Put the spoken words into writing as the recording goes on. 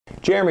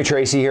Jeremy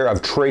Tracey here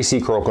of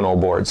Tracey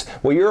Crokinole Boards.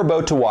 What you're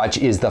about to watch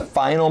is the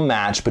final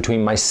match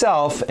between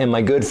myself and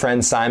my good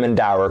friend Simon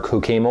Dowrick,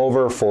 who came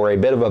over for a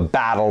bit of a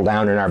battle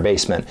down in our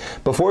basement.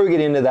 Before we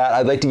get into that,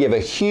 I'd like to give a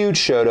huge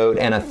shout out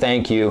and a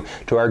thank you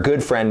to our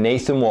good friend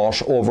Nathan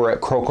Walsh over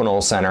at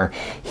Crokinole Center.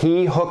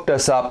 He hooked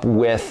us up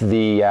with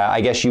the,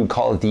 I guess you'd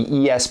call it the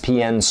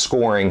ESPN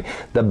scoring,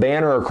 the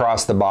banner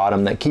across the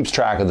bottom that keeps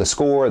track of the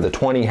score, the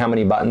 20, how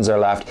many buttons are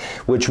left,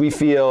 which we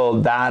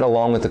feel that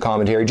along with the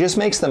commentary just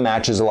makes the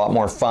matches a lot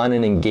more fun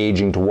and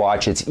engaging to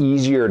watch. It's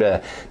easier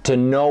to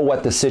know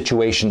what the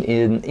situation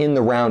in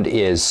the round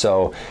is.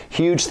 So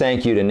huge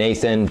thank you to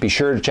Nathan. Be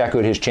sure to check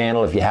out his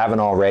channel if you haven't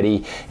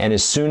already. And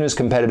as soon as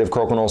competitive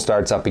crokinole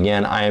starts up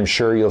again, I am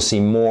sure you'll see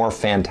more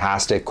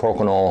fantastic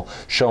crokinole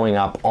showing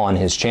up on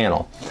his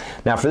channel.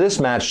 Now for this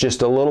match,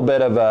 just a little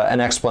bit of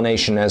an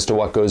explanation as to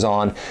what goes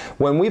on.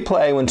 When we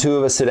play, when two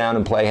of us sit down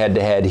and play head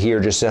to head here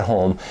just at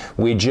home,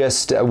 we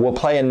just we'll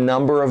play a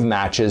number of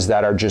matches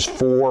that are just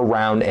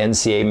 4-round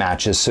NCAA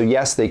matches. So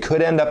yes, they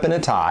could end up in a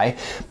tie,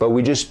 but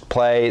we just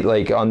play,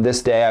 like on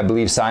this day, I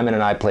believe Simon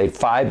and I played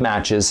 5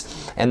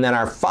 matches, and then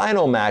our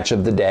final match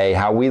of the day,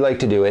 how we like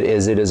to do it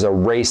is a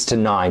race to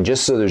 9,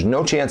 just so there's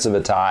no chance of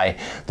a tie,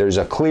 there's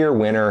a clear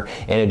winner,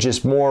 and it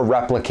just more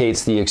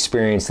replicates the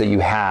experience that you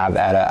have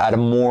at a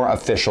more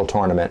official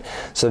tournament.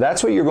 So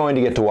that's what you're going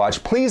to get to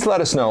watch. Please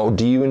let us know,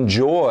 do you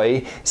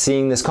enjoy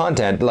seeing this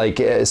content? Like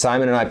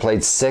Simon and I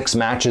played 6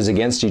 matches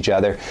against each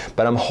other,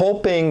 but I'm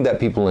hoping that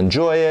people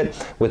enjoy it.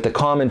 With the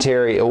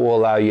commentary, it will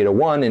allow you to,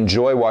 1,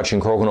 enjoy watching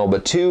crokinole,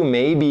 but 2,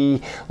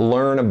 maybe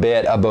learn a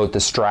bit about the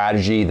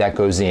strategy that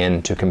goes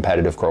into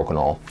competitive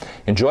crokinole.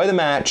 Enjoy the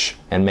match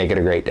and make it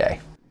a great day.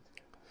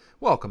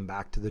 Welcome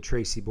back to the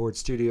Tracey Board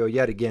Studio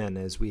yet again,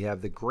 as we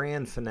have the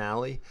grand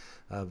finale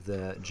of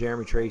the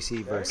Jeremy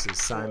Tracey versus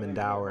Simon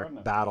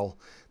Dowrick battle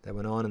that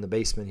went on in the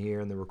basement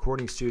here in the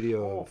recording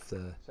studio of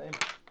the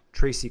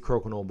Tracey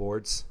Crokinole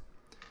Boards.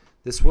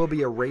 This will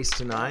be a race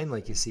to 9,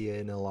 like you see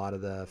in a lot of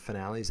the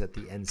finales at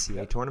the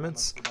NCAA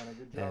tournaments.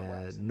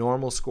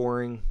 Normal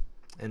scoring,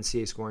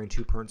 NCAA scoring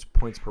 2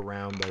 points per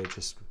round, but it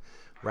just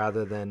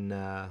rather than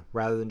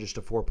just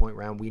a 4-point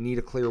round, we need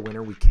a clear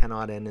winner. We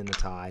cannot end in a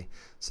tie.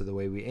 So the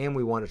way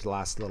we want it to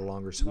last a little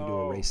longer, so we do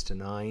a race to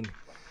 9.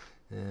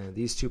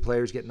 These two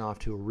players getting off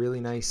to a really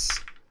nice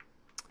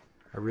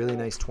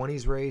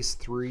 20s race,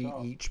 3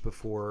 each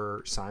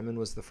before Simon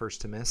was the first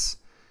to miss,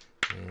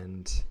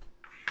 and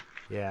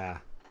yeah.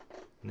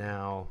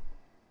 Now,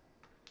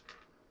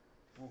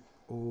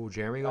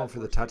 Jeremy going for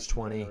the touch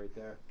 20.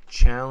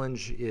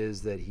 Challenge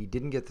is that he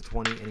didn't get the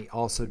 20 and he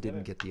also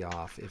didn't get the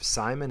off. If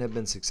Simon had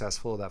been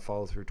successful at that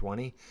follow through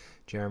 20,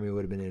 Jeremy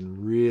would have been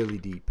in really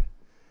deep.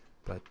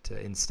 But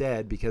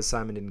instead, because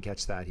Simon didn't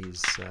catch that,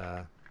 he's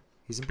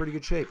in pretty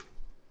good shape.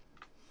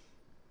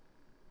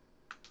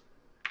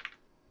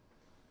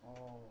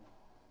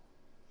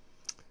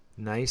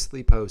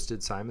 Nicely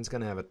posted. Simon's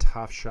going to have a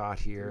tough shot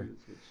here.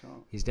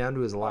 He's down to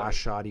his last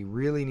shot. He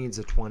really needs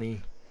a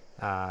 20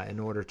 in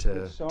order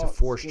to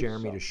force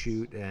Jeremy to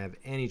shoot and have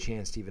any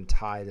chance to even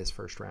tie this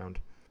first round.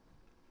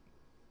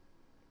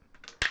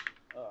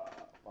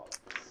 I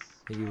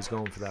think he was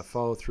going for that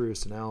follow through,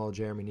 so now all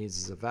Jeremy needs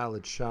is a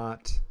valid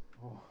shot,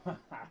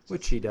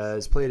 which he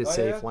does. Played it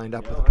safe, lined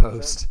up with a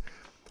post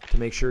to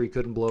make sure he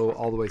couldn't blow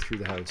all the way through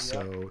the house.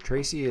 So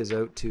Tracey is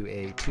out to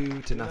a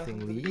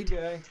 2-0 lead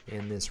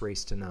in this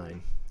race to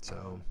 9.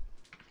 So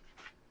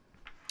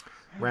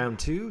round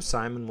 2,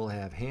 Simon will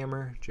have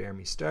hammer.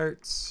 Jeremy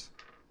starts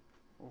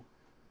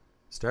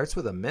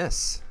with a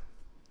miss.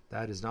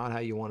 That is not how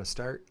you want to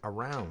start a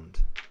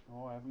round.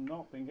 Oh, I have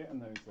not been getting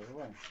those, by the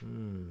way.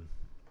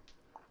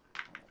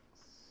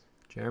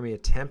 Jeremy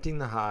attempting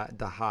the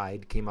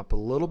hide, came up a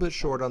little bit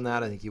short on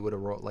that. I think he would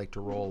have liked to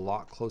roll a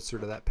lot closer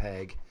to that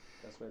peg.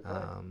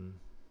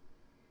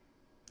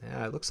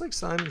 Yeah, it looks like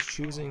Simon's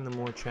choosing the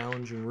more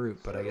challenging route,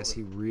 but I guess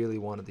he really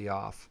wanted the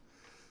off.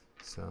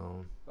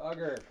 So,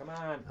 Bugger, come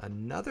on.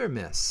 Another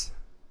miss.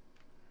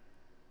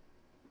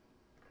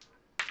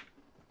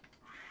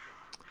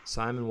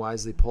 Simon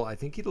wisely pull. I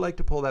think he'd like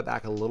to pull that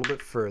back a little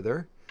bit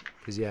further,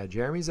 because yeah,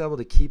 Jeremy's able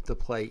to keep the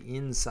play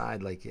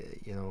inside, like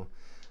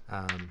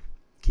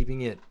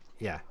keeping it.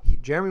 Yeah,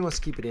 Jeremy wants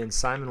to keep it in.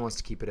 Simon wants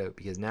to keep it out,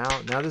 because now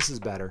this is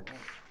better.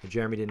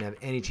 Jeremy didn't have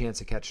any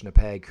chance of catching a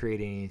peg,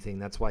 creating anything.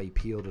 That's why he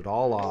peeled it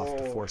all off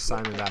to force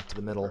Simon back to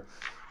the middle.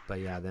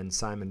 But yeah, then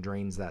Simon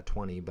drains that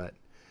 20. But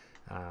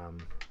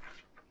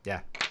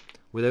yeah,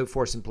 without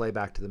forcing play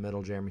back to the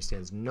middle, Jeremy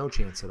stands no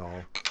chance at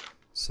all.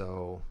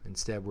 So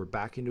instead, we're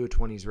back into a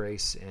 20s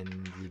race,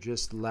 and you're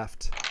just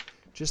left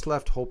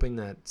hoping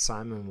that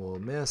Simon will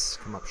miss,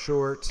 come up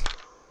short.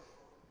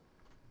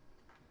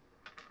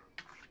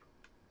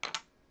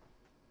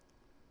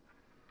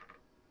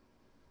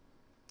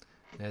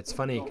 It's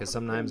funny because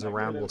sometimes a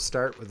round will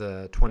start with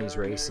a 20s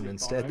race, and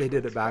instead they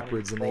did it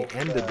backwards and they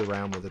ended the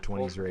round with a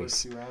 20s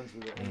race.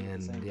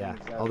 And yeah,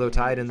 although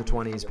tied in the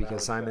 20s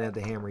because Simon had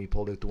the hammer, he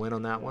pulled out the win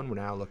on that one. We're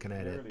now looking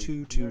at a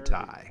 2-2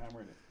 tie.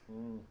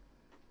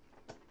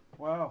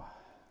 Wow.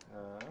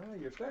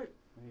 Your start.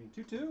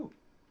 2-2.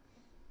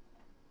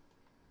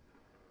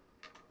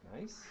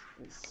 Nice.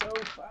 It's so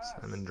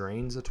fast. Simon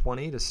drains a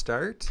 20 to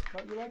start.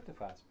 Thought you liked the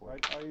fast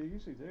board. I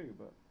usually do,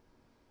 but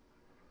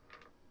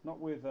not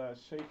with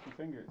shaky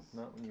fingers.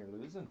 Not when you're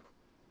losing.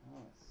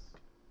 Oh, it's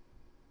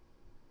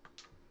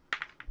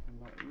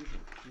not easy.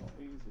 Not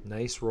easy.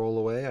 Nice roll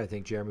away. I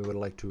think Jeremy would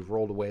have liked to have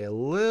rolled away a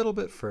little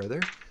bit further,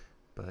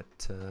 but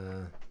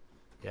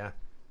yeah.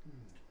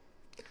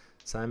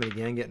 Simon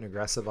again getting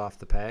aggressive off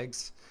the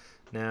pegs.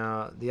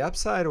 Now the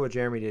upside of what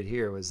Jeremy did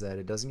here was that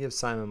it doesn't give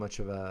Simon much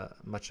of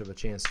a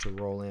chance to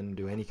roll in and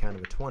do any kind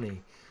of a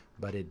 20,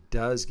 but it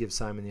does give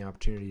Simon the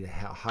opportunity to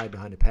hide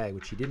behind a peg,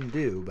 which he didn't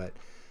do. But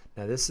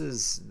now this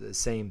is the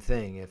same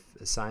thing. If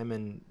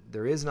Simon,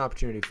 there is an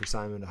opportunity for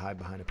Simon to hide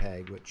behind a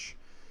peg, which,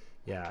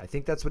 yeah, I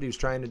think that's what he was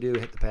trying to do,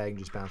 hit the peg and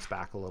just bounce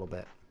back a little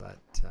bit. But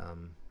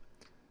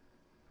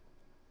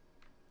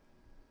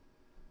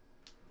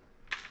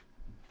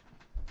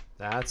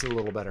that's a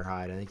little better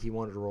hide. I think he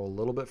wanted to roll a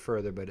little bit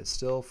further, but it's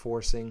still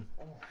forcing.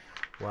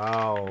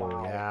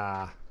 Wow.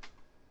 Yeah.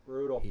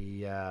 Brutal.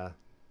 He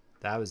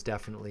that was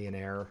definitely an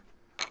error.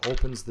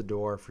 Opens the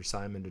door for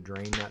Simon to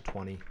drain that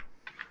 20.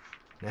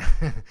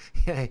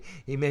 Yeah,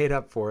 he made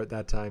up for it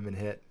that time and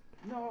hit.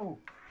 No.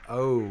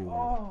 Oh,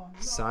 No.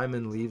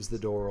 Simon leaves the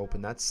door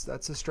open. That's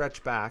a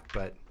stretch back,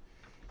 but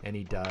and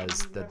he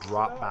does the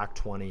drop back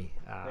 20.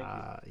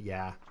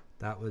 Yeah,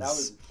 that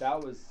was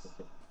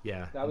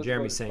yeah. that was Jeremy's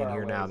about as saying far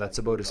here away now as that's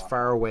I can about as drop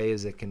far back. away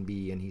as it can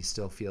be, and he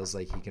still feels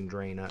like he can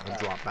drain a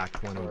drop back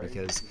 20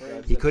 because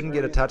Very he good. couldn't get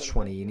a Very touch good.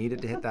 20. He needed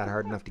to hit that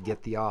hard enough to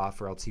get the off,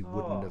 or else he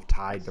wouldn't have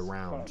tied the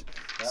round.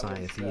 So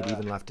if he had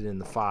even left it in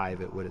the 5,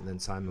 it would have, then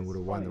Simon would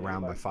have won the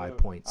round by 5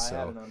 points.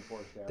 So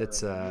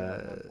that's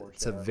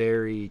it's a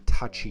very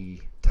touchy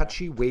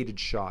weighted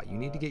shot. You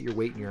need to get your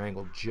weight and your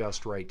angle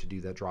just right to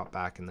do that drop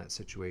back in that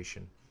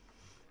situation.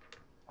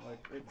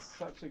 Like, it's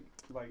such a,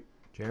 like,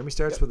 Jeremy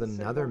starts get with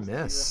the another signals to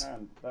your miss.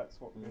 hand.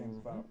 That's what the game's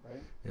about,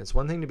 right? And it's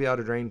one thing to be able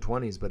to drain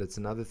 20s, but it's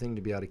another thing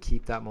to be able to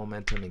keep that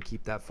momentum and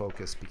keep that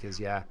focus, because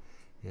yeah,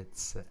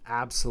 it's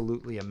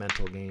absolutely a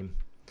mental game.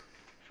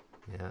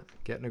 Yeah,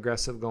 getting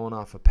aggressive going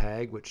off a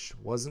peg, which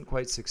wasn't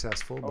quite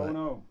successful, Oh but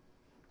no.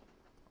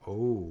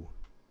 oh.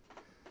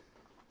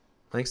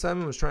 I think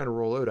Simon was trying to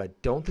roll out. I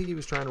don't think he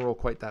was trying to roll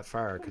quite that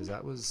far, because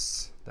that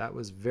was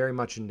very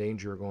much in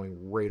danger of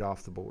going right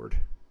off the board.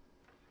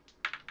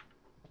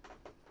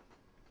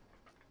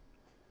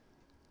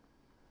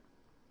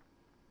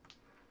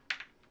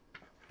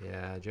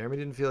 Yeah, Jeremy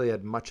didn't feel he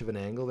had much of an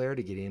angle there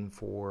to get in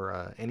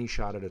for any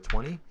shot at a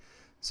 20,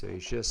 so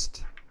he's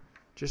just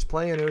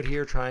playing out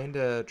here, trying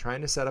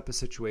to set up a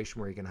situation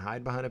where he can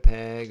hide behind a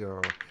peg,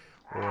 or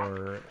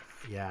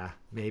yeah,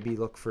 maybe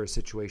look for a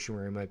situation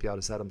where he might be able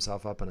to set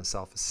himself up on a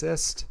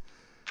self-assist.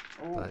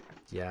 Oh, But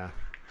yeah,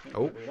 can't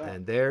oh, do that.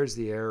 and there's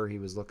the error he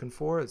was looking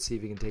for. Let's see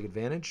if he can take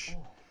advantage.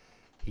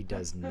 He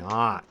does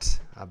not.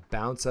 A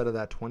bounce out of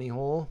that 20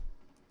 hole.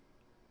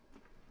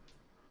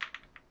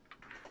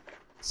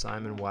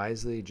 Simon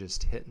wisely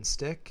just hit and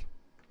stick.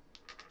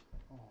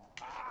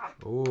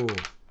 Oh,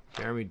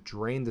 Jeremy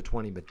drained the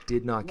 20 but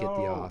did not get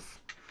the No. off.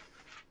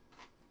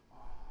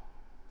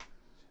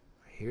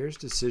 Here's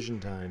decision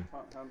time.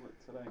 Can't handle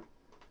it today.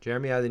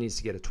 Jeremy either needs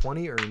to get a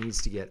 20 or he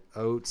needs to get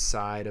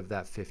outside of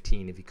that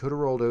 15. If he could have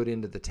rolled out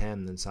into the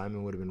 10, then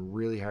Simon would have been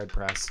really hard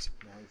pressed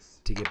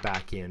to get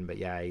back in. But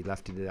yeah, he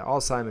left it there.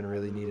 All Simon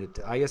really needed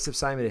I guess if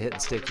Simon had hit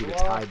and stick, he'd have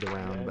tied the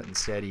round, but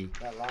instead he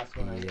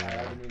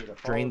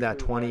drained that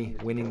 20,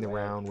 winning the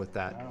round with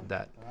that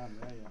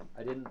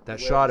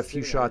shot a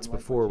few shots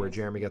before where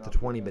Jeremy got the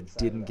 20 but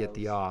didn't get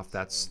the off.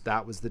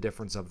 That was the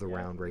difference of the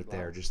round right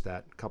there, just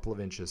that couple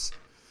of inches.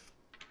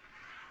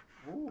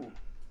 Ooh.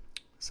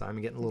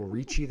 Simon getting a little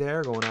reachy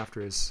there, going after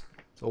his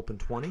open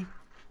 20. That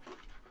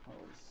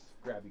was,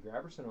 Grabby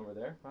Graverson over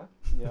there, huh?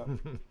 yeah.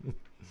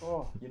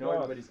 Oh, You know God.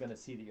 everybody's gonna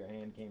see that your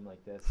hand came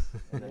like this,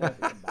 and then you have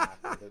to come back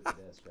without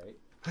this,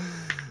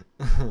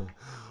 right?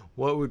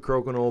 What would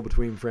Crokinole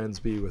between friends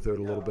be without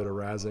a little bit of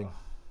razzing?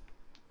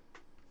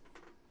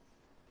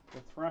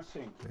 The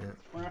thrashing. Yeah.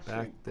 Thrashing.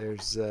 Back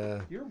there's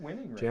You're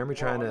winning, right? Jeremy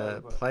trying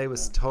to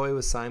toy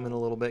with Simon a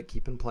little bit,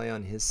 keeping play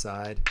on his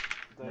side.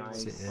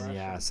 Nice. And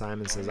yeah,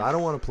 Simon says, I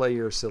don't want to play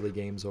your silly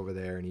games over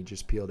there. And he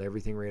just peeled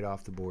everything right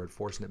off the board,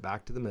 forcing it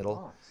back to the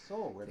middle. Oh,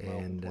 so we're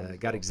And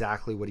got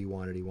exactly what he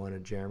wanted. He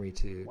wanted Jeremy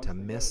to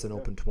miss an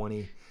open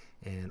 20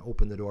 and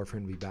open the door for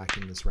him to be back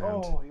in this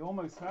round. Oh, he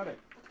almost had it.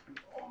 He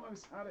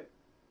almost had it.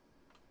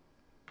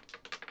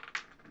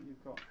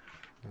 You've got.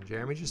 And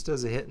Jeremy just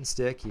does a hit and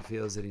stick. He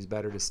feels that he's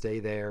better to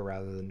stay there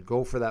rather than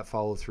go for that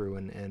follow through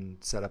and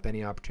set up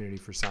any opportunity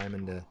for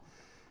Simon to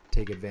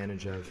take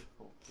advantage of.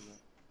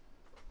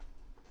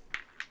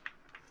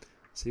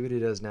 See what he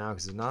does now,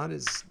 because it's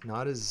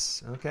not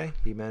as okay.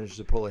 He managed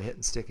to pull a hit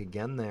and stick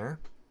again there.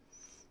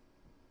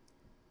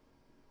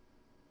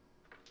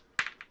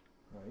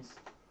 Nice.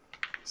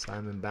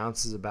 Simon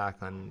bounces it back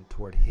on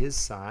toward his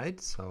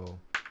side. So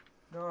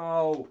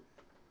No.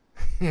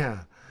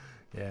 yeah.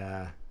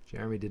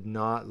 Jeremy did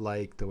not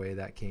like the way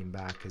that came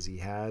back, because he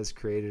has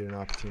created an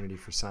opportunity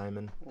for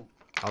Simon.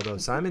 Although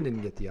Simon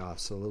didn't get the off,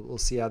 so we'll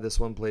see how this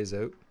one plays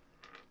out.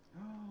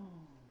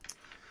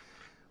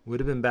 Would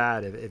have been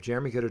bad if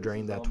Jeremy could have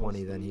drained that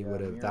 20, then he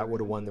would have, that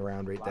would have won the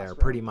round right there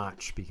pretty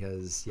much,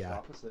 because yeah,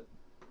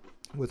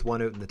 with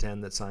 1 out in the 10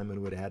 that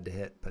Simon would have had to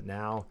hit. But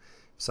now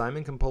if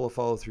Simon can pull a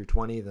follow through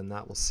 20, then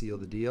that will seal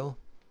the deal.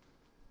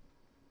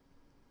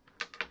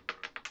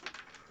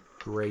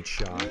 Great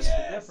shot.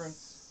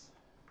 Yes.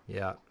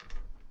 Yeah.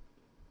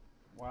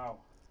 Wow.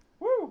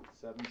 Woo!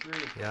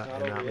 7-3. Yeah, Not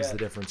and that over was yet. the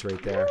difference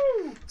right there.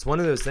 Woo! It's one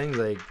of those things,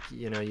 like,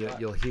 you know,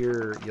 you'll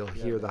hear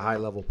the high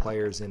level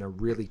players in a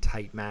really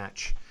tight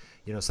match.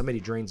 You know, somebody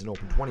drains an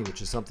open 20,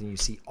 which is something you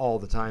see all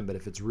the time. But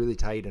if it's really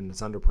tight and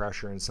it's under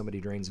pressure and somebody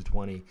drains a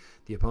 20,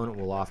 the opponent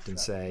will often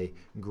say,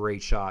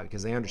 great shot,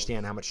 because they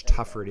understand how much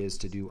tougher it is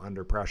to do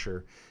under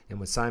pressure. And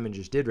what Simon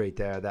just did right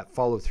there, that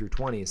follow through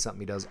 20 is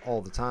something he does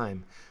all the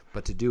time.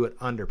 But to do it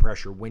under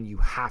pressure when you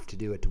have to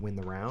do it to win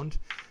the round,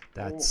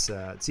 that's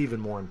it's even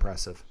more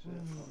impressive.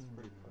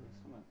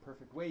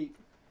 Perfect weight.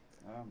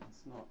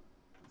 It's not.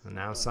 And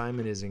now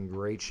Simon is in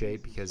great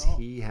shape because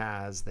he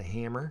has the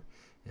hammer,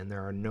 and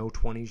there are no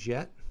 20s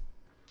yet.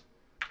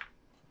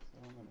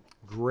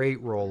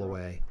 Great roll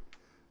away.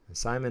 And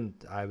Simon,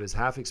 I was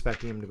half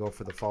expecting him to go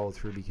for the follow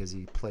through because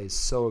he plays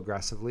so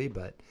aggressively,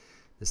 but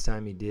this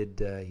time he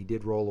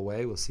did roll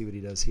away. We'll see what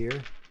he does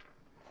here.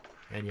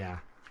 And yeah,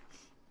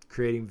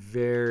 creating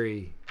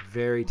very,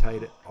 very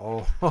tight.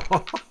 Oh,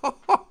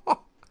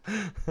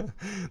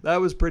 that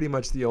was pretty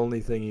much the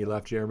only thing he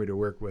left Jeremy to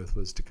work with,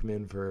 was to come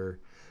in for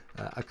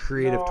a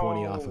creative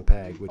 20 off a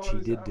peg, which he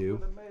did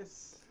do.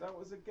 That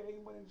was a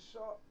game-winning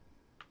shot,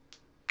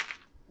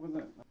 wasn't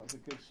it? That was a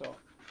good shot.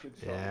 Good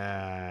shot.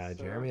 Yeah,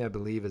 So, Jeremy, I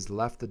believe, has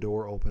left the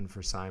door open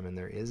for Simon.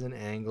 There is an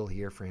angle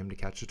here for him to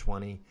catch a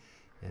 20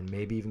 and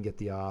maybe even get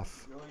the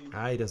off.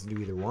 He doesn't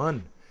do either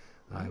one.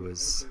 I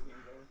was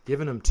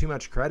giving him too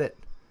much credit.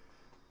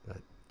 But,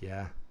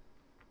 yeah.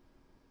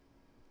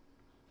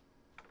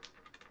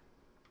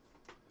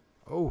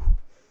 Oh.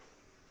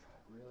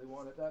 Really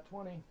wanted that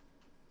 20.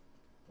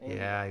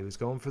 Yeah, he was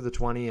going for the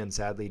 20, and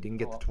sadly he didn't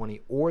get the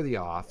 20 or the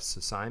off. So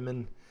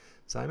Simon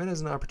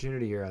has an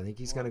opportunity here. I think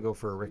he's going to go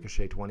for a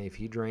ricochet 20. If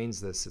he drains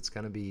this, it's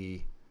going to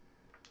be...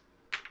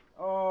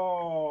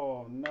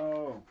 Oh,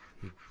 no.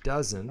 He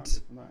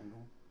doesn't.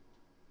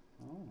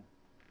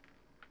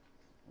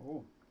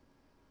 Oh.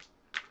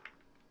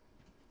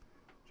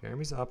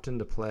 Jeremy's opting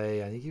to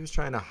play. I think he was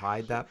trying to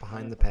hide that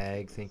behind the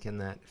peg, thinking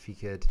that if he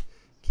could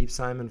keep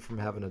Simon from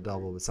having a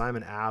double. But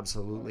Simon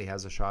absolutely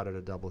has a shot at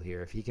a double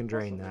here. If he can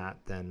drain that,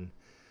 then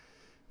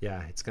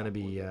yeah, it's gonna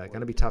be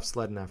tough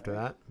sledding after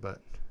that.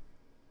 But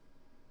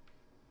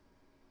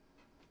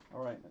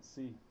All right, let's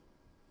see.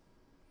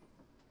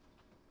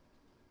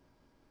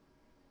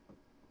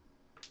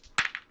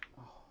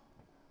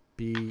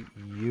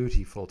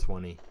 beautiful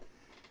 20.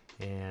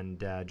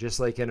 And just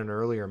like in an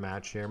earlier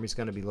match, Jeremy's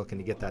going to be looking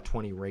to get that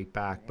 20 right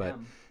back. But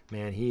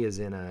man, he is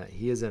in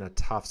a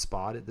tough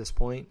spot at this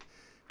point.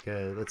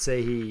 Let's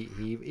say he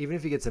even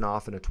if he gets an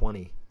off in a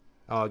 20,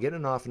 getting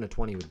an off in a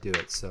 20 would do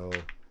it. So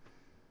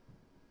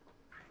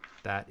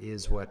that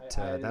is what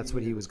that's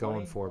what he was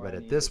going for. But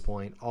at this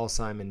point, all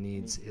Simon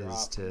needs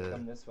is to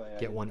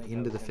get one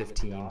into the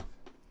 15.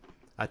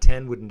 A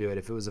 10 wouldn't do it.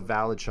 If it was a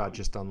valid shot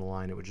just on the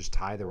line, it would just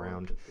tie the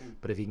round.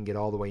 But if he can get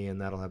all the way in,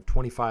 that'll have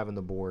 25 on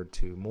the board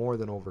to more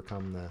than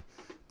overcome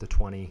the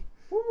 20.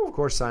 Of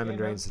course, Simon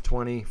drains the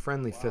 20.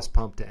 Friendly fist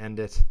pump to end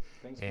it.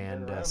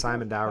 And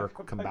Simon Dowrick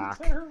will come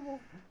back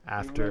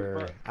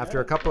after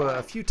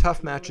a few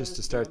tough matches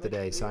to start the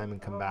day. Simon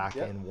come back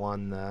and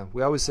won.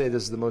 We always say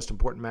this is the most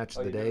important match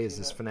of the day, is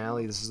this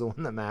finale. This is the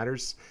one that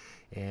matters.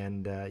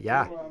 And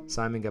yeah,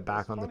 Simon got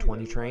back on the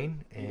 20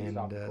 train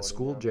and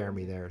schooled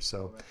Jeremy there.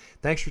 So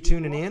thanks for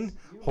tuning in.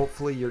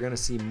 Hopefully you're going to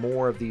see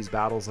more of these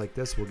battles like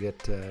this. We'll get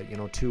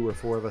 2 or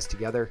 4 of us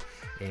together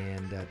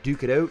and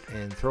duke it out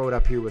and throw it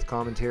up here with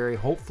commentary,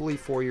 hopefully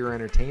for your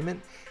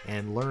entertainment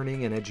and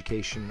learning and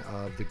education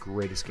of the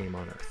greatest game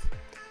on earth.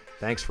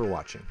 Thanks for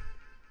watching.